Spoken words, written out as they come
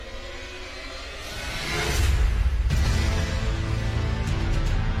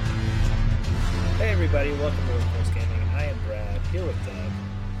everybody. Welcome to Post Gaming. I am Brad, here with Doug.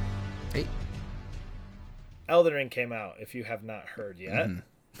 Hey. Elden Ring came out, if you have not heard yet.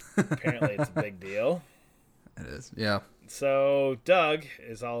 Apparently it's a big deal. It is, yeah. So, Doug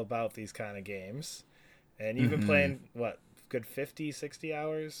is all about these kind of games. And you've been playing, what, good 50, 60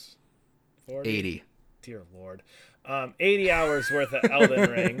 hours? 40? 80. Dear Lord. 80 hours worth of Elden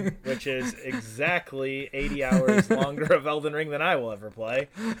Ring, which is exactly 80 hours longer of Elden Ring than I will ever play.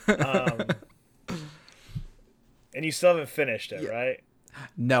 And you still haven't finished it, right?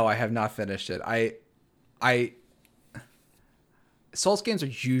 No, I have not finished it. Souls games are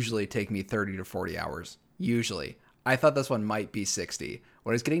usually take me 30 to 40 hours. Usually. I thought this one might be 60.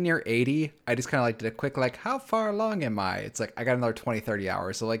 When I was getting near 80, I just kind of did a quick, how far along am I? It's I got another 20, 30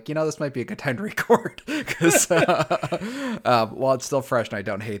 hours. So, this might be a good time to record. Because while it's still fresh and I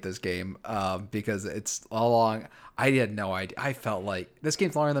don't hate this game, because it's all long. I had no idea. I felt like this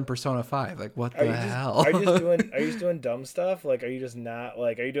game's longer than Persona 5. What the hell? Are you just doing dumb stuff? Are you just not,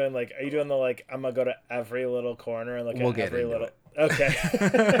 are you doing the, I'm going to go to every little corner and look at every little... It. Okay.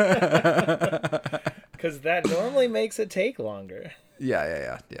 Because that normally makes it take longer.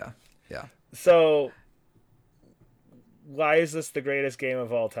 Yeah. So, why is this the greatest game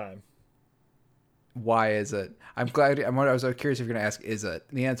of all time? Why is it? I was curious if you're going to ask, is it?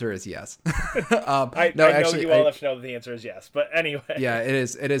 The answer is yes. I know you all have to know that the answer is yes, but anyway. Yeah, it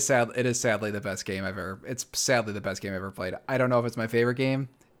is. It is sadly the best game I've ever. It's sadly the best game I've ever played. I don't know if it's my favorite game.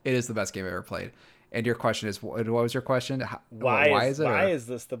 It is the best game I've ever played. And your question is, what was your question? Why is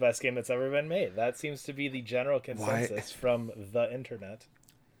this the best game that's ever been made? That seems to be the general consensus from the internet.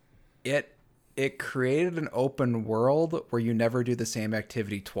 It created an open world where you never do the same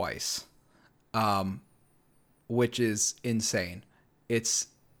activity twice, which is insane. It's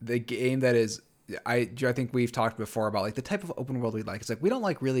the game that is. I think we've talked before about the type of open world we like. It's we don't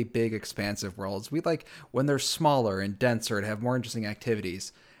like really big, expansive worlds. We like when they're smaller and denser and have more interesting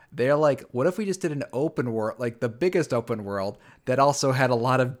activities. They're what if we just did an open world, the biggest open world that also had a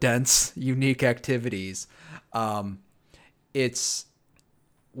lot of dense, unique activities? It's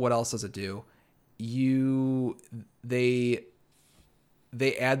what else does it do? They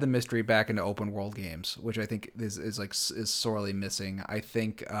add the mystery back into open world games, which I think is sorely missing. I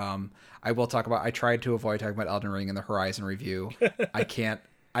think I will talk about. I tried to avoid talking about Elden Ring in the Horizon review. I can't.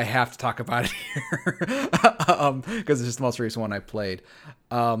 I have to talk about it here because it's just the most recent one I played.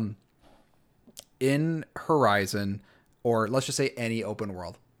 In Horizon, or let's just say any open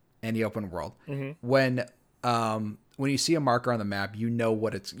world, when you see a marker on the map, you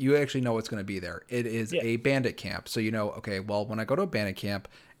actually know what's going to be there. It is a bandit camp. So okay, well, when I go to a bandit camp,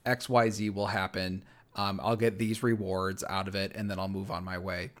 XYZ will happen. I'll get these rewards out of it, and then I'll move on my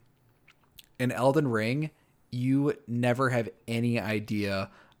way. In Elden Ring, you never have any idea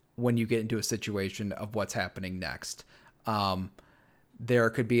when you get into a situation of what's happening next. There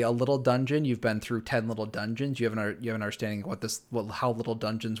could be a little dungeon. You've been through 10 little dungeons. You have an understanding of how little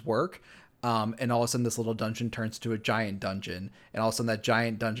dungeons work. And all of a sudden this little dungeon turns to a giant dungeon. And all of a sudden that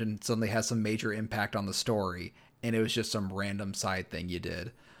giant dungeon suddenly has some major impact on the story. And it was just some random side thing you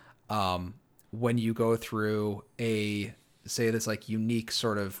did. When you go through this unique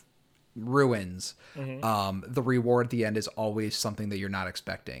sort of ruins, the reward at the end is always something that you're not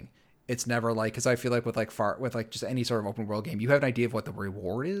expecting. It's never because I feel with just any sort of open world game, you have an idea of what the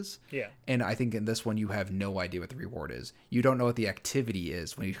reward is. Yeah. And I think in this one you have no idea what the reward is. You don't know what the activity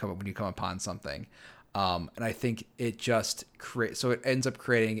is when you come upon something. And I think it just it ends up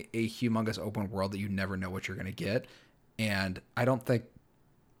creating a humongous open world that you never know what you're going to get. And I don't think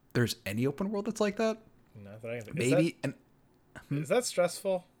there's any open world that's like that. Not that I can think. Maybe. Is that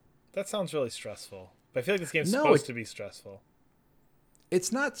stressful? That sounds really stressful. But I feel like this game's supposed to be stressful.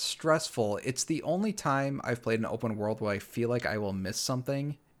 It's not stressful. It's the only time I've played an open world where I feel like I will miss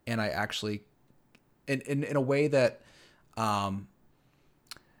something, and I actually, in a way that,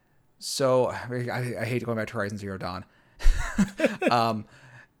 so I hate going back to Horizon Zero Dawn.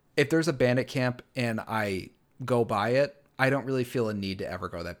 If there's a bandit camp and I go by it, I don't really feel a need to ever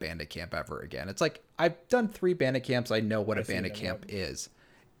go to that bandit camp ever again. It's I've done 3 bandit camps. I know what a bandit camp is.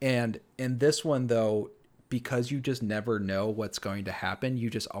 And in this one, though, because you just never know what's going to happen, you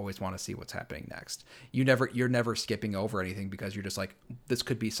just always want to see what's happening next. You're never skipping over anything because you're just this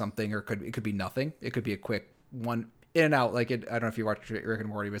could be something, or it could be nothing. It could be a quick one in and out. I don't know if you watch Rick and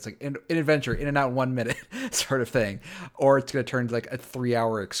Morty, but it's an adventure in and out in 1 minute sort of thing. Or it's going to turn to a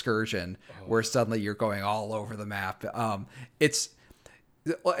 3-hour excursion where suddenly you're going all over the map. It's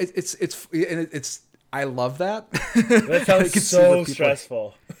I love that. That sounds so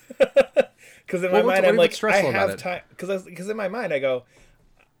stressful. Because in my mind, I'm I have time. Because in my mind, I go,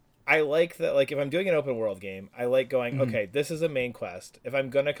 I like that, like, if I'm doing an open world game, I like going, Mm-hmm. okay, this is a main quest. If I'm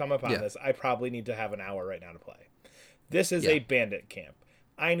going to come upon Yeah. this, I probably need to have an hour right now to play. This is Yeah. a bandit camp.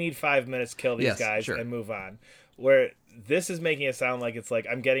 I need 5 minutes to kill these Yes. guys Sure. and move on. Where this is making it sound like it's like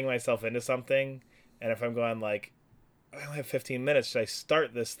I'm getting myself into something, and if I'm going like, I only have 15 minutes, should I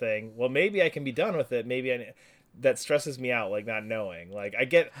start this thing? Well, maybe I can be done with it. Maybe that stresses me out, like not knowing. Like I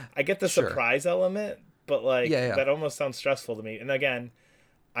get the Sure. surprise element, but like Yeah. Yeah. that almost sounds stressful to me. And again,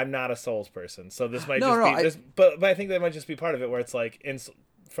 I'm not a Souls person, so this might No. just No. be this. But I think that might just be part of it, where it's like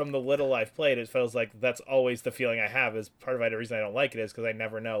from the little I've played, it feels like that's always the feeling I have. Is part of the reason I don't like it is because I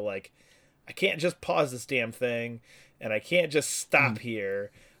never know. Like, I can't just pause this damn thing, and I can't just stop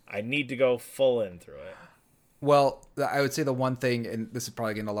here. I need to go full in through it. Well, I would say the one thing, and this is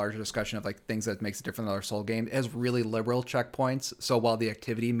probably getting a larger discussion of like things that makes it different than other Soul game, it has really liberal checkpoints. So while the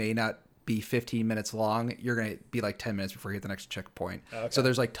activity may not be 15 minutes long, you're going to be like 10 minutes before you hit the next checkpoint. Okay. So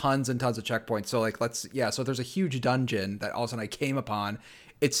there's like tons and tons of checkpoints. So like, so there's a huge dungeon that all of a sudden I came upon.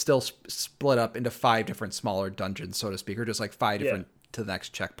 It's still split up into 5 different smaller dungeons, so to speak, or just like 5 different to the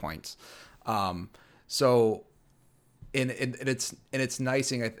next checkpoints. So and it's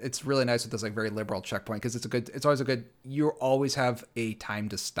nice. It's really nice with this like very liberal checkpoint because it's always a good. You always have a time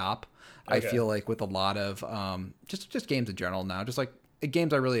to stop. Okay. I feel like with a lot of just games in general now, just like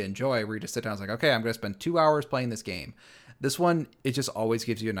games I really enjoy, where you just sit down and it's like, okay, I'm going to spend 2 hours playing this game. This one, it just always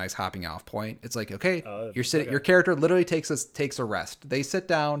gives you a nice hopping off point. It's like, okay, you're sitting. Okay. Your character literally takes a rest. They sit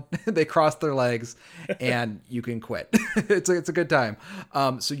down, they cross their legs, and you can quit. It's a good time.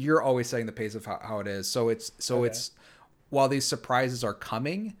 So you're always setting the pace of how it is. So it's while these surprises are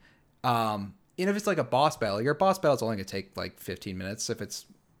coming, if it's like a boss battle, your boss battle is only going to take like 15 minutes if it's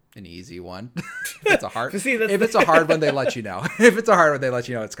an easy one. If it's a hard one, they let you know. If it's a hard one, they let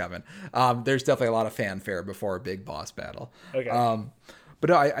you know it's coming. There's definitely a lot of fanfare before a big boss battle. Okay. But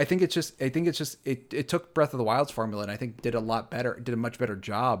no, I think it took Breath of the Wild's formula and I think did a much better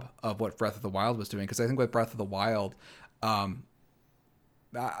job of what Breath of the Wild was doing. Because I think with Breath of the Wild, I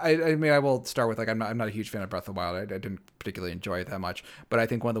mean, I will start with like I'm not a huge fan of Breath of the Wild. I didn't particularly enjoy it that much, but I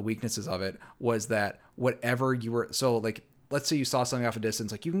think one of the weaknesses of it was that whatever you were, so like let's say you saw something off a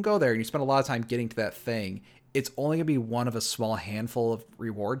distance, like you can go there and you spend a lot of time getting to that thing. It's only gonna be one of a small handful of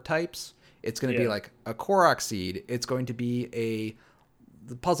reward types. It's gonna be like a Korok seed. It's going to be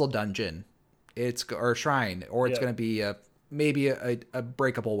the puzzle dungeon. Or a shrine, or it's gonna be maybe a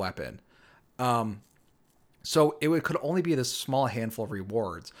breakable weapon. So it could only be this small handful of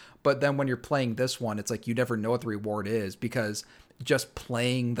rewards. But then when you're playing this one, it's like you never know what the reward is because just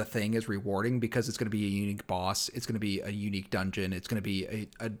playing the thing is rewarding because it's going to be a unique boss. It's going to be a unique dungeon. It's going to be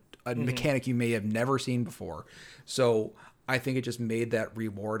a mechanic you may have never seen before. So I think it just made that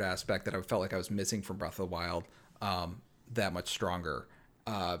reward aspect that I felt like I was missing from Breath of the Wild that much stronger.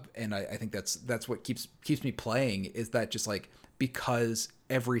 And I think that's what keeps me playing is that just like because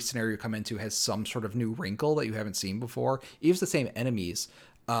every scenario you come into has some sort of new wrinkle that you haven't seen before. Even the same enemies,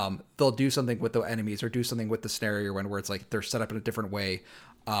 they'll do something with the enemies or do something with the scenario where it's like they're set up in a different way,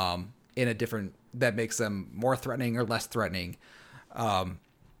 that makes them more threatening or less threatening.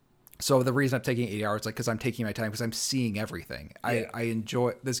 So the reason I'm taking 80 hours, like, because I'm taking my time, because I'm seeing everything. Yeah. I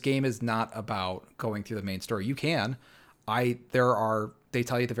enjoy this game. Is not about going through the main story. You can, they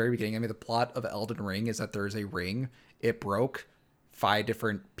tell you at the very beginning. I mean, the plot of Elden Ring is that there's a ring. It broke. 5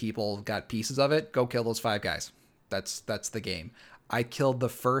 different people got pieces of it. Go kill those 5 guys. That's the game. I killed the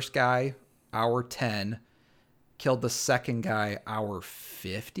first guy, hour 10. Killed the second guy, hour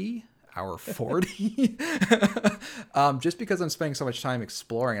 50, hour 40. Just because I'm spending so much time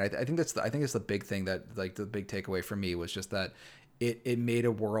exploring. I think it's the big thing that like the big takeaway for me was just that it made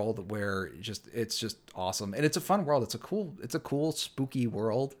a world where it's just awesome and it's a fun world. It's a cool spooky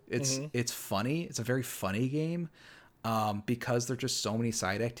world. It's funny. It's a very funny game. Because there's just so many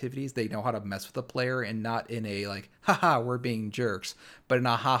side activities, they know how to mess with the player and not in a like, haha, we're being jerks, but in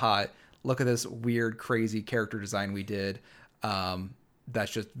a haha, look at this weird, crazy character design we did.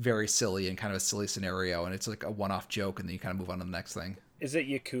 That's just very silly and kind of a silly scenario. And it's like a one-off joke. And then you kind of move on to the next thing. Is it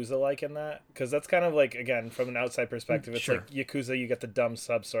Yakuza-like in that? Because that's kind of like, again, from an outside perspective, it's like Yakuza, you get the dumb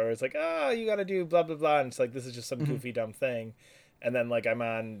sub-story. It's like, you got to do blah, blah, blah. And it's like, this is just some goofy, dumb thing. And then, like, I'm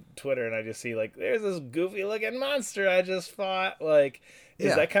on Twitter and I just see, like, there's this goofy-looking monster I just fought. Like,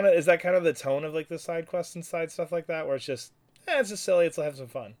 is that kind of the tone of, like, the side quests and side stuff like that? Where it's just silly, it's have some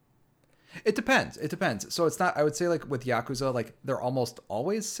fun. It depends. So it's not, I would say, like, with Yakuza, like, they're almost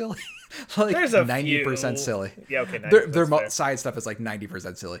always silly. Like, there's a 90% few. silly. Yeah, okay, 90%. Their side stuff is, like,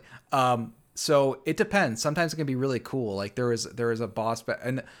 90% silly. So it depends. Sometimes it can be really cool. Like, there is a boss,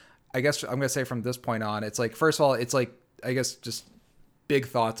 and I guess I'm going to say from this point on, it's like, first of all, it's like, I guess just big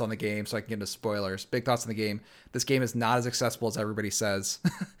thoughts on the game, so I can get into spoilers. Big thoughts on the game. This game is not as accessible as everybody says.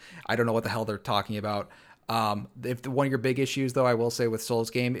 I don't know what the hell they're talking about. If one of your big issues, though, I will say with Souls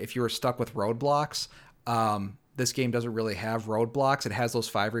game, if you were stuck with roadblocks, this game doesn't really have roadblocks. It has those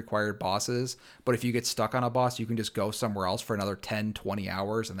 5 required bosses, but if you get stuck on a boss, you can just go somewhere else for another 10, 20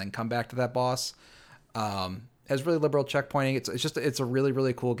 hours and then come back to that boss. Has really liberal checkpointing. It's a really,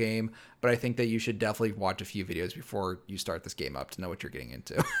 really cool game, but I think that you should definitely watch a few videos before you start this game up to know what you're getting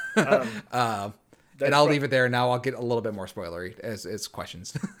into. And I'll leave it there. Now I'll get a little bit more spoilery as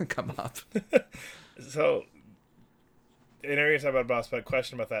questions come up. So, I know you're talking about boss, but a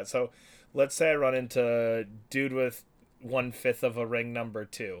question about that. So, let's say I run into dude with 1/5 of a ring number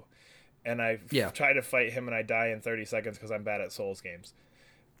 2, and I try to fight him and I die in 30 seconds because I'm bad at Souls games.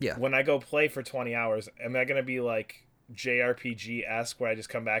 Yeah. When I go play for 20 hours, am I going to be like JRPG-esque where I just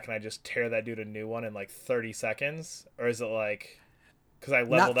come back and I just tear that dude a new one in like 30 seconds? Or is it like, because I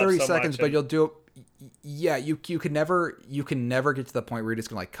leveled up so much? Not 30 seconds, but you'll do it. Yeah, you can never get to the point where you're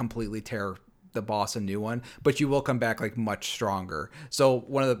just going to like completely tear the boss a new one, but you will come back like much stronger. So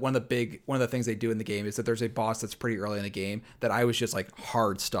one of the things they do in the game is that there's a boss that's pretty early in the game that I was just like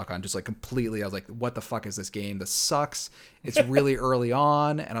hard stuck on, just like completely. I was like, what the fuck is this game? This sucks. It's really early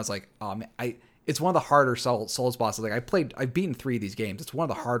on, and I was like, it's one of the harder Souls bosses. Like I've beaten 3 of these games. It's one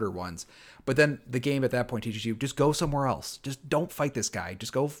of the harder ones. But then the game at that point teaches you, just go somewhere else. Just don't fight this guy.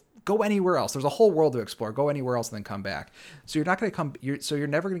 Just go anywhere else. There's a whole world to explore. Go anywhere else and then come back. So you're not going to you're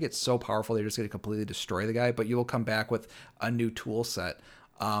never going to get so powerful that you're just going to completely destroy the guy, but you will come back with a new tool set.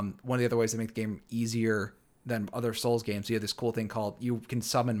 One of the other ways to make the game easier than other Souls games, you have this cool thing called, you can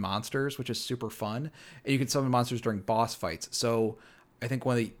summon monsters, which is super fun. And you can summon monsters during boss fights. So I think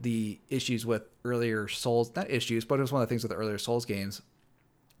one of the issues with earlier Souls, not issues, but it was one of the things with the earlier Souls games,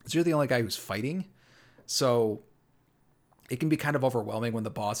 is you're the only guy who's fighting. So it can be kind of overwhelming when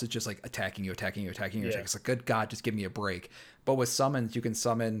the boss is just like attacking you. Yeah. It's like, good God, just give me a break. But with summons, you can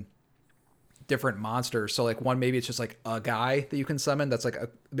summon different monsters. So like one, maybe it's just like a guy that you can summon. That's like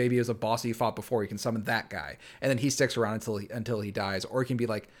maybe it was a boss that you fought before. You can summon that guy, and then he sticks around until he dies. Or it can be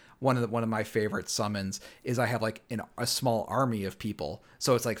like one of my favorite summons is I have like a small army of people.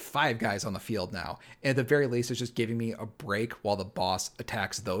 So it's like 5 guys on the field now. And at the very least, it's just giving me a break while the boss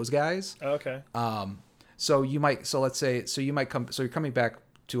attacks those guys. Okay. So you're coming back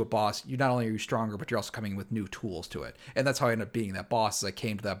to a boss. You not only are you stronger, but you're also coming with new tools to it. And that's how I ended up being that boss. Is I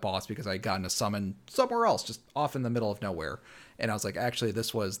came to that boss because I had gotten a summon somewhere else, just off in the middle of nowhere. And I was like, actually,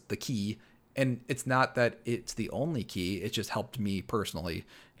 this was the key. And it's not that it's the only key. It just helped me personally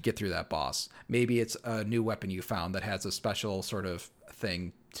get through that boss. Maybe it's a new weapon you found that has a special sort of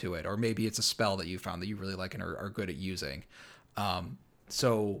thing to it. Or maybe it's a spell that you found that you really like and are good at using.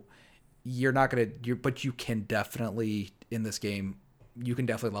 So you're not going to, but you can definitely, in this game, you can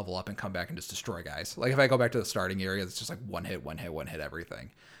definitely level up and come back and just destroy guys. Like if I go back to the starting area, it's just like one hit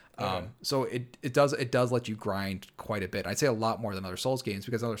everything. Okay. So it does let you grind quite a bit. I'd say a lot more than other Souls games,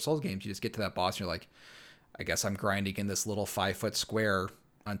 because in other Souls games, you just get to that boss and you're like, I guess I'm grinding in this little 5-foot square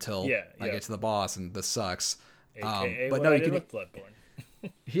until I get to the boss, and this sucks. But no, you can with Bloodborne.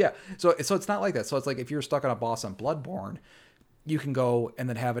 Yeah. So it's not like that. So it's like if you're stuck on a boss on Bloodborne, you can go and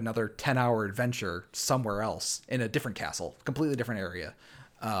then have another 10-hour adventure somewhere else in a different castle, completely different area.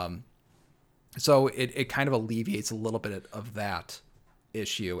 So it kind of alleviates a little bit of that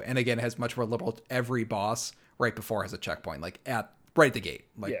issue. And again, it has much more liberal. Every boss right before has a checkpoint, like right at the gate.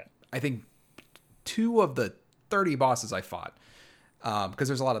 I think 2 of the 30 bosses I fought, because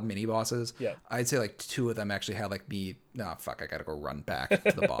there's a lot of mini bosses. Yeah. I'd say like 2 of them actually had like I gotta go run back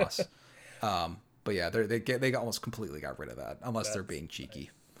to the boss. But yeah, they almost completely got rid of that, unless they're being cheeky.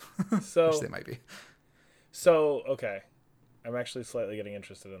 So which they might be. So okay, I'm actually slightly getting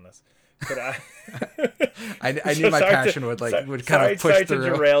interested in this. Could I? I knew my passion would kind of push through. Sorry to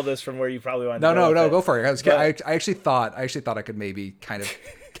derail this from where you probably want. No, go for it. I actually thought I could maybe kind of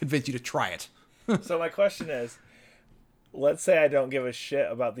convince you to try it. So my question is, let's say I don't give a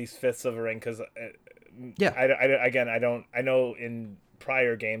shit about these fifths of a ring, because I know in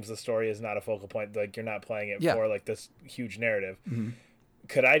prior games the story is not a focal point, like you're not playing it for like this huge narrative. Mm-hmm.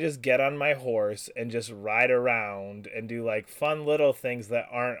 Could I just get on my horse and just ride around and do like fun little things that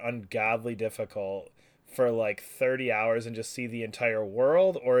aren't ungodly difficult for like 30 hours and just see the entire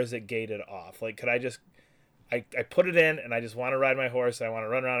world, or is it gated off? Like, could I just I put it in and I just want to ride my horse and I want to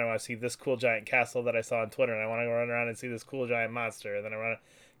run around and I want to see this cool giant castle that I saw on Twitter, and I want to go run around and see this cool giant monster, and then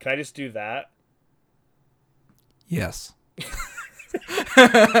can I just do that? Yes. One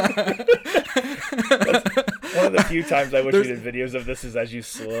of the few times I wish we did videos of this is as you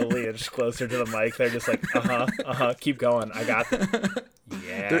slowly inch closer to the mic. They're just like, keep going. I got this.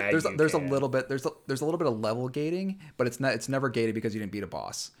 there's a little bit there's a little bit of level gating, but it's never gated because you didn't beat a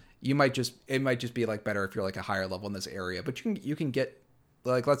boss. It might just be like better if you're like a higher level in this area, but you can get,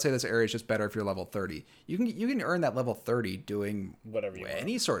 like, let's say this area is just better if you're level 30. You can earn that level 30 doing whatever you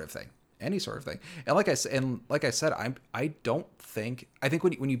any want. sort of thing. Any sort of thing. And like I said, I think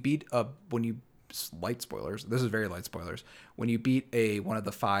when you beat light spoilers, this is very light spoilers. When you beat one of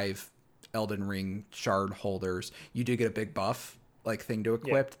the 5 Elden Ring shard holders, you do get a big buff like thing to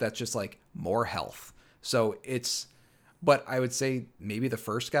equip that's just like more health. So but I would say maybe the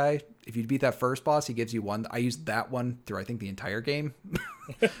first guy, if you beat that first boss, he gives you one. I used that one through I think the entire game.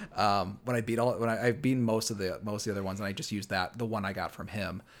 When I've beaten most of the other ones, and I just used the one I got from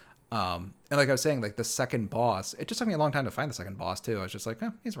him. And like I was saying, like the second boss, it just took me a long time to find the second boss too. I was just like,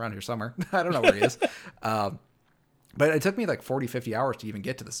 he's around here somewhere. I don't know where he is. But it took me like 40, 50 hours to even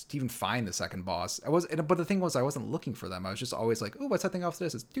get to this, to even find the second boss. But the thing was, I wasn't looking for them. I was just always like, oh, what's that thing off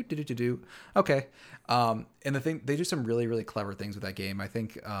this? It's do. Okay. And the thing, they do some really, really clever things with that game. I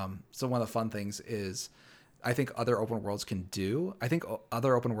think, so one of the fun things is, I think other open worlds can do. I think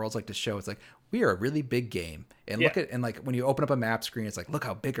other open worlds like to show it's like, we are a really big game. And and like when you open up a map screen, it's like, look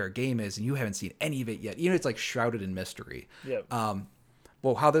how big our game is. And you haven't seen any of it yet. It's like shrouded in mystery. Yeah.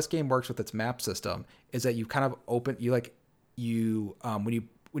 Well, how this game works with its map system is that you kind of open, when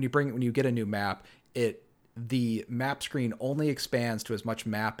you get a new map, the map screen only expands to as much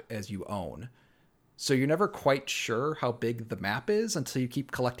map as you own. So you're never quite sure how big the map is until you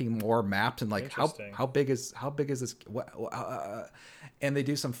keep collecting more maps and like how big is this? And they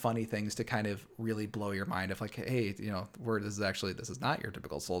do some funny things to kind of really blow your mind of like, hey, this is not your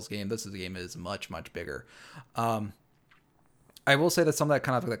typical Souls game. This game is much, much bigger. I will say that some of that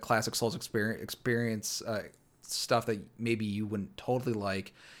kind of like the classic Souls experience stuff that maybe you wouldn't totally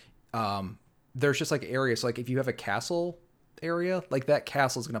like. There's just like areas, like if you have a castle area, like that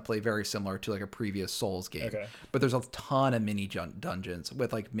castle is going to play very similar to like a previous Souls game. Okay. But there's a ton of mini dungeons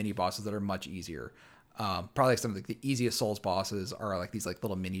with like mini bosses that are much easier. Probably like some of the easiest Souls bosses are like these like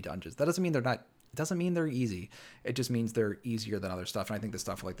little mini dungeons. That doesn't mean they're not. It doesn't mean they're easy. It just means they're easier than other stuff. And I think the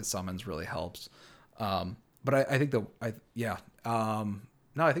stuff like the summons really helps. But I think no,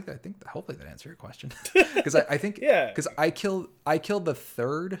 I think hopefully that answered your question. Because I think because I killed the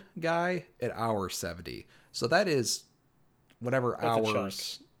third guy at hour 70. So that is whatever that's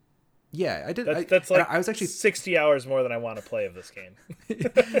hours. Yeah, I did. That's like I was actually 60 hours more than I want to play of this game.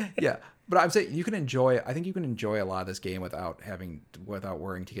 Yeah, but I'm saying you can enjoy. I think you can enjoy a lot of this game without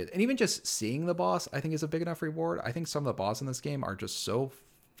worrying to get. And even just seeing the boss, I think is a big enough reward. I think some of the boss in this game are just so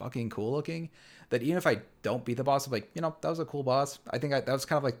fucking cool looking that even if I don't beat the boss, I'm like, that was a cool boss. I think that was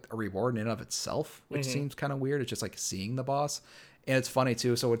kind of like a reward in and of itself, which seems kind of weird. It's just like seeing the boss. And it's funny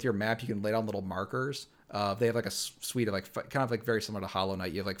too. So with your map, you can lay down little markers. They have like a suite of like kind of like very similar to Hollow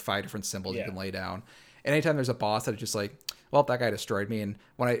Knight. You have like 5 different symbols you can lay down. And anytime there's a boss that's just like, well, that guy destroyed me. And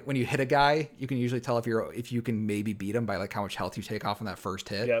when you hit a guy, you can usually tell if you can maybe beat him by like how much health you take off on that first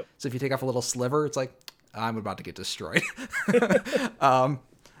hit. Yep. So if you take off a little sliver, it's like, I'm about to get destroyed.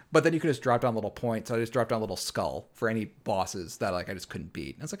 But then you can just drop down a little point. So I just dropped down a little skull for any bosses that like I just couldn't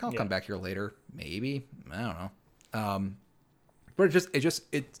beat. And it's like, I'll come back here later. Maybe. I don't know. But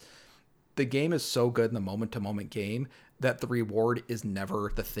the game is so good in the moment to moment game that the reward is never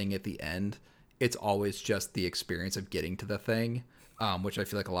the thing at the end. It's always just the experience of getting to the thing, which I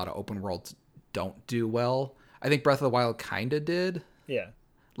feel like a lot of open worlds don't do well. I think Breath of the Wild kind of did. Yeah.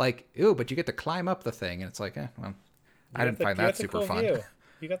 Like, but you get to climb up the thing. And it's like, well, I didn't find that super fun.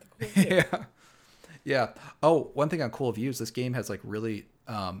 You got the cool view. Yeah. Oh, one thing on cool views, this game has like really,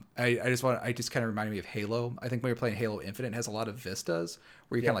 I just kind of reminded me of Halo. I think when you're playing Halo Infinite, it has a lot of vistas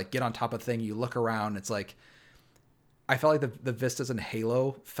where you kind of like get on top of a thing, you look around. It's like, I felt like the vistas in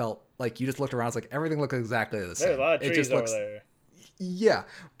Halo felt like you just looked around. It's like everything looked exactly the same. There's a lot of trees over there. Yeah.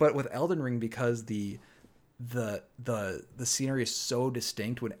 But with Elden Ring, because the scenery is so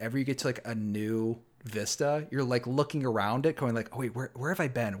distinct, whenever you get to like a new vista, you're like looking around it going like, oh wait, where have I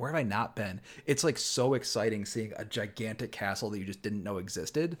been, where have I not been? It's like so exciting seeing a gigantic castle that you just didn't know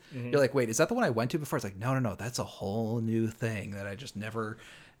existed. You're like, wait, is that the one I went to before? It's like, no, that's a whole new thing that I just never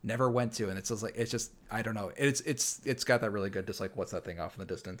went to. And it's just like, it's just, I don't know, it's got that really good just like, what's that thing off in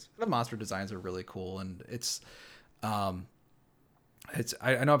the distance. The monster designs are really cool, and it's I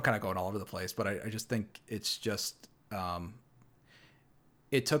know I'm kind of going all over the place, but I just think it's just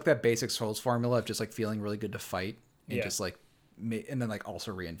it took that basic Souls formula of just like feeling really good to fight and just like, and then like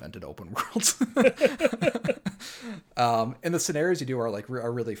also reinvented open worlds. And the scenarios you do are like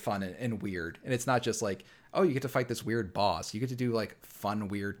are really fun and weird. And it's not just like, oh, you get to fight this weird boss. You get to do like fun,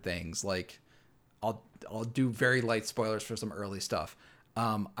 weird things. Like I'll do very light spoilers for some early stuff.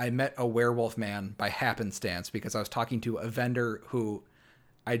 I met a werewolf man by happenstance because I was talking to a vendor who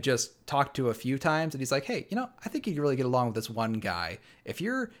I just talked to a few times, and he's like, hey, I think you really get along with this one guy. If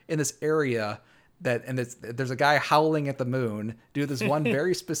you're in this area there's a guy howling at the moon, do this one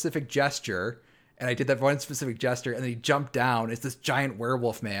very specific gesture. And I did that one specific gesture, and then he jumped down. It's this giant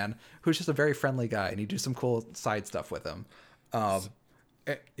werewolf man who's just a very friendly guy, and you do some cool side stuff with him.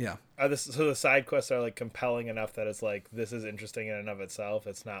 Yeah. So the side quests are like compelling enough that it's like, this is interesting in and of itself.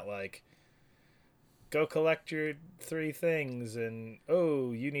 It's not like, go collect your 3 things, and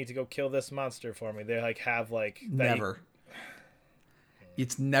you need to go kill this monster for me. They like have like never.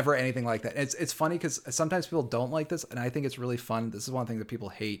 It's never anything like that. It's funny because sometimes people don't like this, and I think it's really fun. This is one thing that people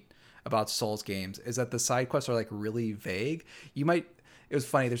hate about Souls games, is that the side quests are like really vague. It was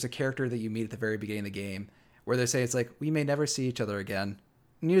funny, there's a character that you meet at the very beginning of the game where they say, it's like, we may never see each other again,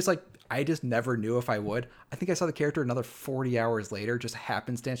 and you're just like, I just never knew if I would. I think I saw the character another 40 hours later, just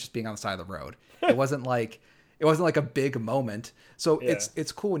happenstance, just being on the side of the road. It wasn't like a big moment. So yeah.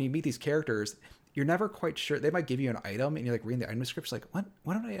 It's cool when you meet these characters. You're never quite sure. They might give you an item, and you're like reading the item description, like,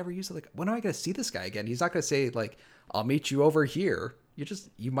 when did I ever use it? Like, when am I going to see this guy again? He's not going to say like, I'll meet you over here.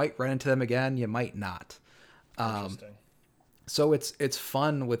 You might run into them again. You might not. Interesting. So it's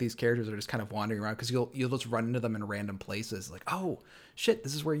fun with these characters that are just kind of wandering around, because you'll just run into them in random places. Like, oh shit,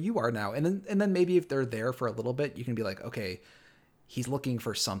 this is where you are now. And then maybe if they're there for a little bit, you can be like, okay, he's looking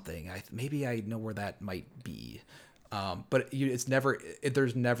for something. Maybe I know where that might be. But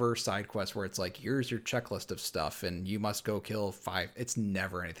there's never side quests where it's like, here's your checklist of stuff and you must go kill 5. It's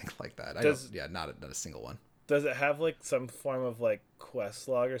never anything like that. Not a single one. Does it have like some form of like quest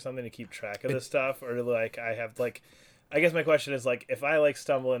log or something to keep track of this stuff? Or like, I guess my question is like, if I like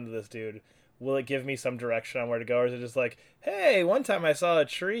stumble into this dude, will it give me some direction on where to go? Or is it just like, hey, one time I saw a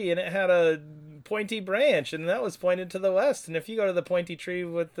tree and it had a pointy branch and that was pointed to the west. And if you go to the pointy tree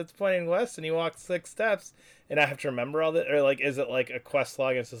that's pointing west and you walk 6 steps, and I have to remember all that? Or like, is it like a quest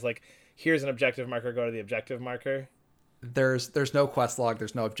log? And it's just like, here's an objective marker, go to the objective marker. There's no quest log.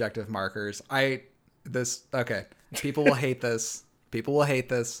 There's no objective markers. Okay. People will hate this.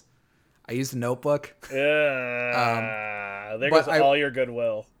 I used a notebook. Yeah. There goes all your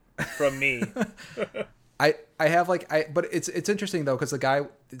goodwill from me. I have but it's interesting though, because the guy,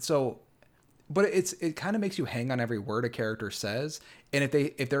 but it kind of makes you hang on every word a character says. And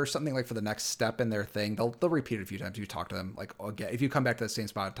if there's something like for the next step in their thing, they'll repeat it a few times. You talk to them like, again, if you come back to the same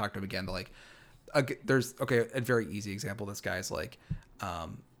spot and talk to them again, they're like, a very easy example. This guy's like, I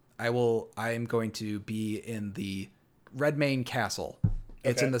am going to be in the Redmane Castle.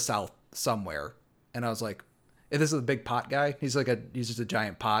 It's in the south somewhere. And I was like, this is a big pot guy. He's just a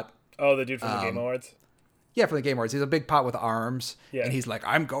giant pot. Oh, the dude from the Game Awards? Yeah, from the Game Awards. He's a big pot with arms. Yeah. And he's like,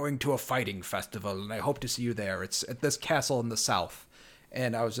 I'm going to a fighting festival and I hope to see you there. It's at this castle in the south.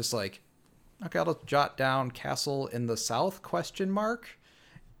 And I was just like, okay, I'll just jot down castle in the south ?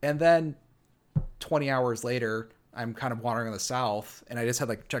 And then 20 hours later, I'm kind of wandering in the south, and I just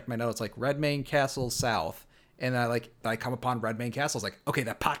had checked my notes, like Redmane Castle south. And I come upon Redmane Castle. I was like, okay,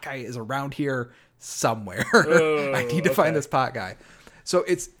 that pot guy is around here somewhere. I need to find this pot guy. So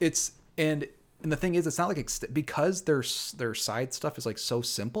and the thing is, it's not like because their side stuff is like so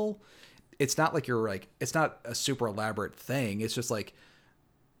simple. It's not like it's not a super elaborate thing. It's just like,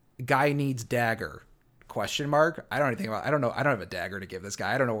 guy needs dagger ? I don't know anything about. I don't know. I don't have a dagger to give this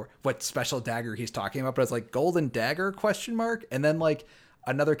guy. I don't know what special dagger he's talking about, but it's like golden dagger ? And then like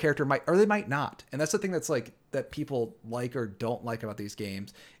another character might, or they might not. And that's the thing that's like that people like or don't like about these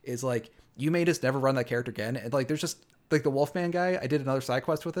games is like, you may just never run that character again. And like, there's just like the Wolfman guy. I did another side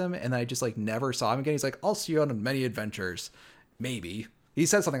quest with him, and I just like never saw him again. He's like, I'll see you on many adventures. Maybe. He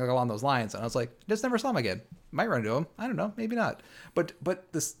said something along those lines, and I was like, just never saw him again. Might run into him. I don't know. Maybe not. But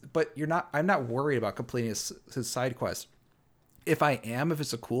you're not. I'm not worried about completing his side quest. If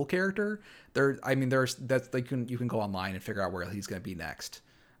it's a cool character, that's like you can go online and figure out where he's going to be next.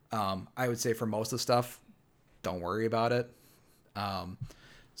 I would say for most of the stuff, don't worry about it.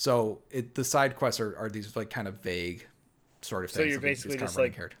 The side quests are these like kind of vague sort of things. So you're basically just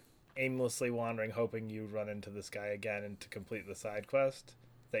like aimlessly wandering, hoping you run into this guy again and to complete the side quest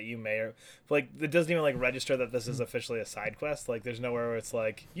that you may, or like it doesn't even like register that this is officially a side quest. Like there's nowhere where it's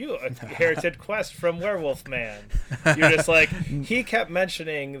like, you inherited quest from Werewolf Man. You're just like, he kept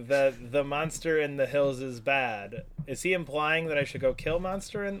mentioning that the monster in the hills is bad. Is he implying that I should go kill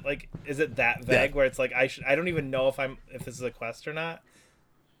monster? And like, is it that vague where it's like I don't even know if this is a quest or not?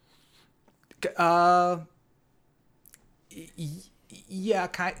 Yeah,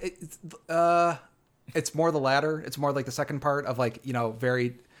 it's more the latter. It's more like the second part of like,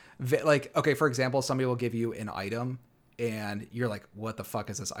 very like, okay, for example, somebody will give you an item and you're like, what the fuck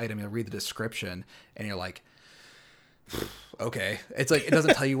is this item? You'll read the description and you're like, okay. It's like, it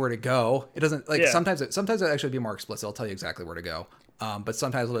doesn't tell you where to go. It doesn't like, sometimes it actually be more explicit. I'll tell you exactly where to go. But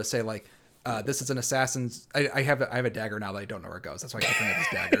sometimes it'll say like, this is an assassin's. I have a dagger now that I don't know where it goes. That's why I keep bringing this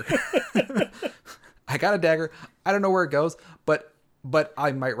dagger. I got a dagger. I don't know where it goes, but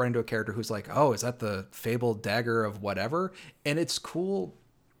I might run into a character who's like, oh, is that the fabled dagger of whatever? And it's cool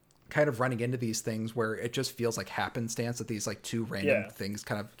kind of running into these things where it just feels like happenstance that these like two random things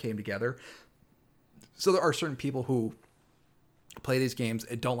kind of came together. So there are certain people who play these games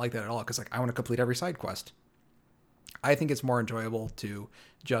and don't like that at all because like I want to complete every side quest. I think it's more enjoyable to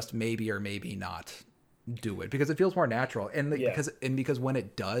just maybe or maybe not do it because it feels more natural, and because when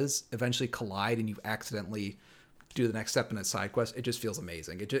it does eventually collide and you accidentally do the next step in a side quest, it just feels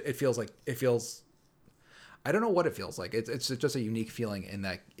amazing. It feels I don't know what it feels like. It's just a unique feeling in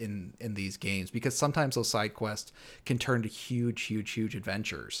that in these games because sometimes those side quests can turn to huge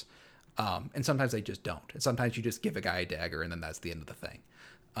adventures, and sometimes they just don't. And sometimes you just give a guy a dagger and then that's the end of the thing.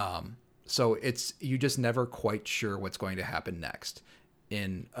 So you just never quite sure what's going to happen next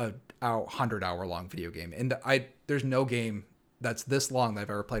in a 100-hour long video game. And there's no game that's this long that I've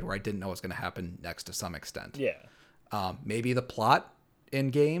ever played where I didn't know what's going to happen next to some extent. Yeah. Maybe the plot in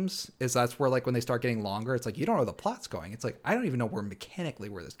games is that's where like when they start getting longer, it's like you don't know where the plot's going. It's like I don't even know where mechanically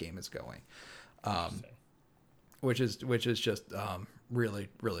where this game is going. Which is just really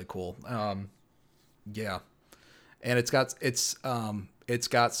cool. Yeah. And it's got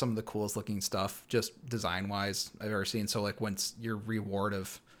some of the coolest looking stuff just design wise I've ever seen. So like once your reward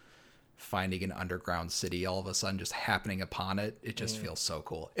of finding an underground city all of a sudden just happening upon it, it just feels so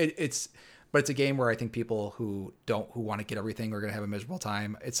cool. But it's a game where I think people who want to get everything are going to have a miserable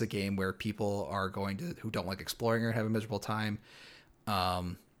time. It's a game where people who don't like exploring are going to have a miserable time.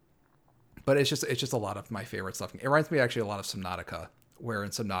 But it's just a lot of my favorite stuff. It reminds me actually a lot of Subnautica, where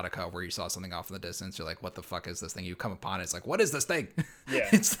in Subnautica, where you saw something off in the distance, you're like, what the fuck is this thing? You come upon it, it's like, what is this thing? Yeah.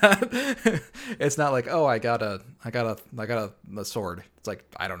 It's not like, oh, I got a sword. It's like,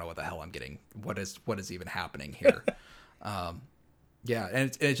 I don't know what the hell I'm getting. What is even happening here? Yeah.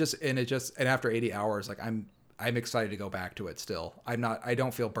 And after 80 hours, like I'm excited to go back to it still. I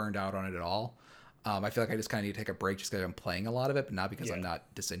don't feel burned out on it at all. I feel like I just kind of need to take a break just because I'm playing a lot of it, but not because I'm not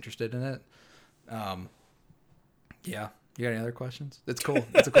disinterested in it. Yeah. You got any other questions? It's cool.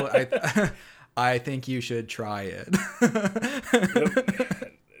 It's a cool. I think you should try it.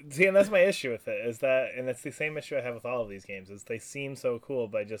 See, and that's my issue with it, is that, and it's the same issue I have with all of these games, is they seem so cool,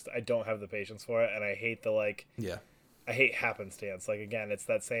 but I don't have the patience for it, and I hate I hate happenstance. Like, again, it's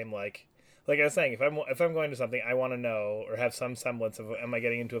that same, like I was saying, if I'm going to something, I want to know, or have some semblance of, am I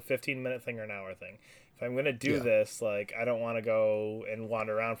getting into a 15-minute thing or an hour thing? If I'm going to do this, like, I don't want to go and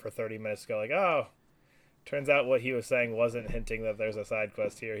wander around for 30 minutes to go, like, oh, turns out what he was saying wasn't hinting that there's a side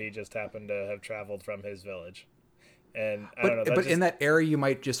quest here. He just happened to have traveled from his village. And I don't know. But in that area, you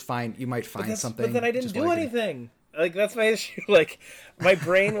might find something. But then I didn't do anything. Like, that's my issue. Like, my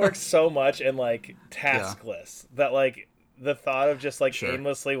brain works so much in, like, task lists that, like, the thought of just, like,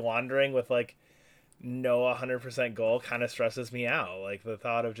 aimlessly wandering with, like, no 100% goal kind of stresses me out. Like, the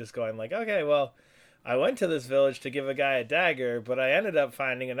thought of just going, like, okay, well, I went to this village to give a guy a dagger, but I ended up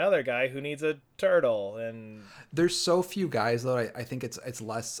finding another guy who needs a turtle. And there's so few guys, though. I think it's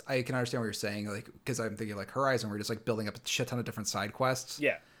less. I can understand what you're saying, like, because I'm thinking like Horizon, we're just like building up a shit ton of different side quests.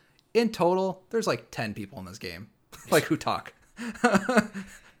 Yeah. In total, there's like 10 people in this game, like who talk.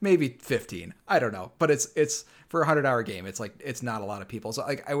 Maybe 15. I don't know, but it's for a 100-hour game. It's like it's not a lot of people. So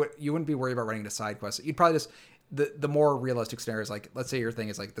like you wouldn't be worried about running to side quests. You'd probably just. The more realistic scenario is like, let's say your thing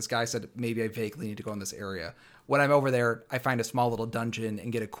is like, this guy said maybe I vaguely need to go in this area. When I'm over there, I find a small little dungeon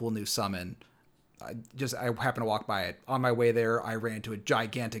and get a cool new summon. I happen to walk by it. On my way there, I ran into a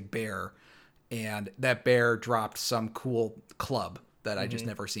gigantic bear, and that bear dropped some cool club that I just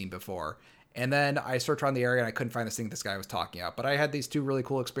never seen before. And then I searched around the area and I couldn't find this thing this guy was talking about. But I had these two really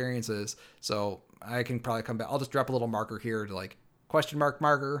cool experiences, so I can probably come back. I'll just drop a little marker here to like question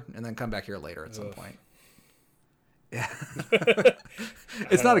marker, and then come back here later at some point. Yeah.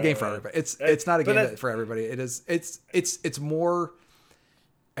 It's not a game for everybody. It's not a game for everybody. It's more,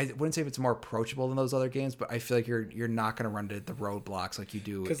 I wouldn't say if it's more approachable than those other games, but I feel like you're not going to run into the roadblocks like you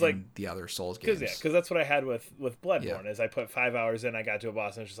do in like, the other Souls games. Because that's what I had with Bloodborne. Is I put 5 hours in, I got to a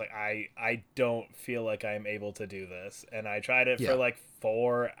boss, and it's just like I don't feel like I'm able to do this, and I tried it for like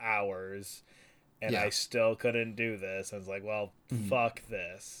 4 hours, and I still couldn't do this. And it's like, well, fuck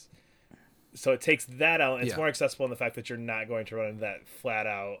this. So it takes that out, and it's more accessible in the fact that you're not going to run into that flat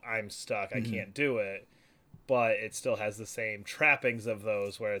out, I'm stuck, I can't do it. but it still has the same trappings of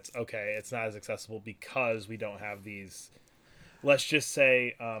those where it's okay, it's not as accessible because we don't have these, let's just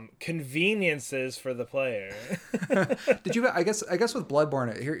say, conveniences for the player. Did you, I guess with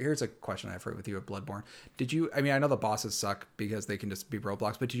Bloodborne, here's a question I have with you with Bloodborne. Did you, I mean, I know the bosses suck because they can just be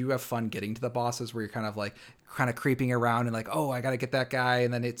roadblocks, but did you have fun getting to the bosses where you're kind of creeping around and like, oh, I got to get that guy.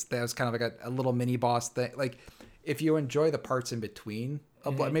 And then that was kind of like a little mini boss thing. Like if you enjoy the parts in between,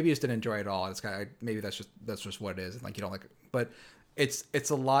 maybe you just didn't enjoy it all. It's kind of, maybe that's just what it is. And like, you don't like, but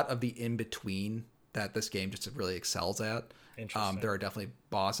it's a lot of the in between that this game just really excels at. There are definitely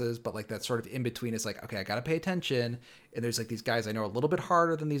bosses, but like that sort of in between is like, okay, I gotta pay attention, and there's like these guys I know a little bit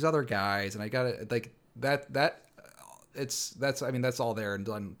harder than these other guys, and I gotta like that's I mean that's all there and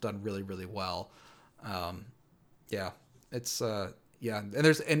done really really well. Yeah, it's yeah,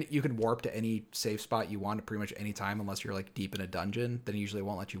 and you can warp to any safe spot you want at pretty much any time unless you're like deep in a dungeon. Then usually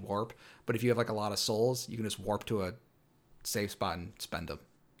won't let you warp. But if you have like a lot of souls, you can just warp to a safe spot and spend them.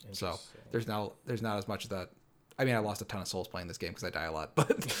 So there's not as much of that. I mean, I lost a ton of souls playing this game because I die a lot, but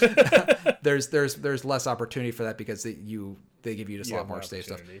there's less opportunity for that because they give you just a lot more safe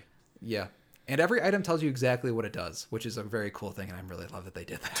stuff. Yeah, and every item tells you exactly what it does, which is a very cool thing, and I really love that they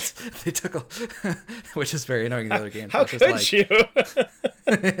did that. They took which is very annoying in the other games. How could like, you?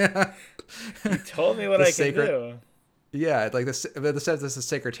 Yeah. You told me what I can do. Yeah, like this is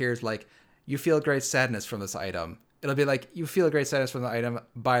Sacred Tears. Like you feel great sadness from this item. It'll be like you feel great sadness from the item.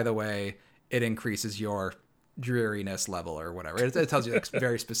 By the way, it increases your dreariness level or whatever. It tells you like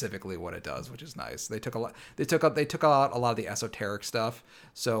very specifically what it does, which is nice. They took out a lot of the esoteric stuff,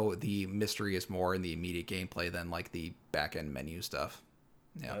 so the mystery is more in the immediate gameplay than like the back end menu stuff.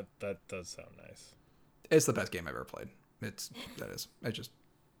 Yeah, that does sound nice. It's the best game I've ever played. It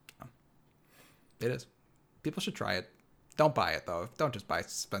is. People should try it. Don't buy it though. Don't just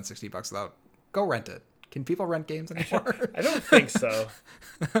spend $60 without. Go rent it. Can people rent games anymore? I don't think so.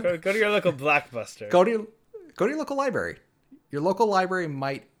 Go to your local Blockbuster. Go to your local library. Your local library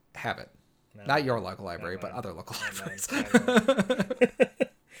might have it. No, not your local library, but other local libraries.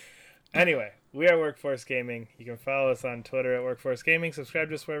 Anyway, we are Workforce Gaming. You can follow us on Twitter at Workforce Gaming. Subscribe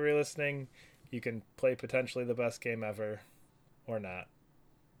to us wherever you're listening. You can play potentially the best game ever, or not.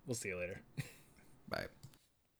 We'll see you later. Bye.